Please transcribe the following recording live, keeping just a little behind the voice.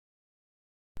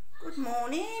Good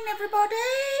morning, everybody.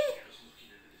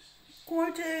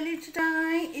 Quite early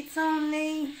today. It's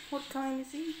only, what time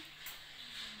is it?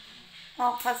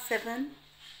 7:30.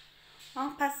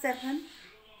 7:30.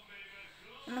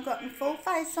 And I've got my full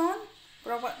face on,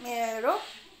 but I've got my hair up.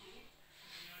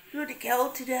 Bloody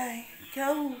cold today.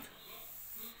 Cold.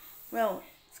 Well,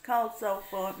 it's cold so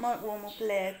far. It might warm up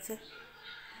later.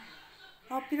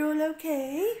 Hope you're all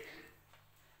okay.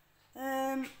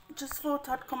 Just thought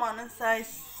I'd come on and say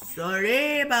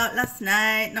sorry about last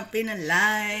night not being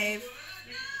alive,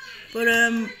 but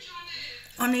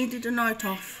I needed a night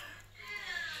off.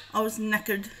 I was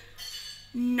knackered,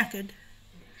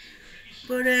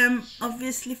 but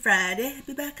obviously Friday, I'll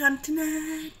be back on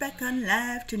tonight, back on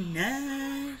live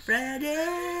tonight.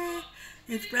 Friday,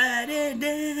 it's Friday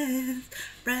dance,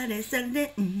 Friday,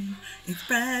 Saturday, it's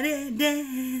Friday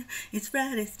dance, it's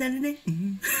Friday, Saturday,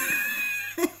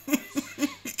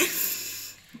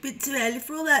 Bit too early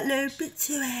for all that, Lou. Bit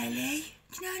too early.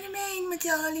 Do you know what I mean, my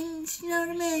darlings? Do you know what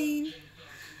I mean?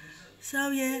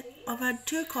 So, yeah, I've had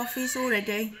 2 coffees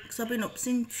already because I've been up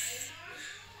since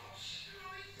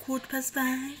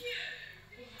 5:15.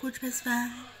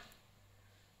 5:15.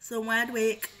 So, wide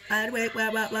awake. Wide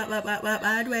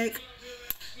awake.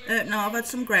 No, I've had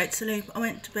some great sleep. I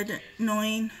went to bed at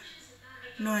 9.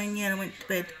 9, yeah, I went to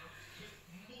bed.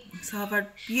 So, I've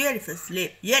had beautiful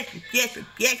sleep. Yes.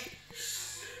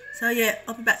 So yeah,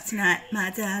 I'll be back tonight,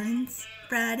 my darlings.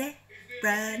 Friday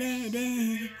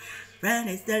day,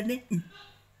 Friday, Saturday,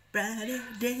 Friday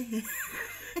day.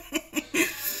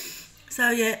 So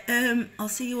yeah, I'll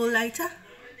see you all later.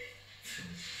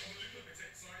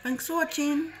 Thanks for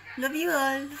watching. Love you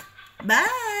all.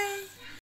 Bye.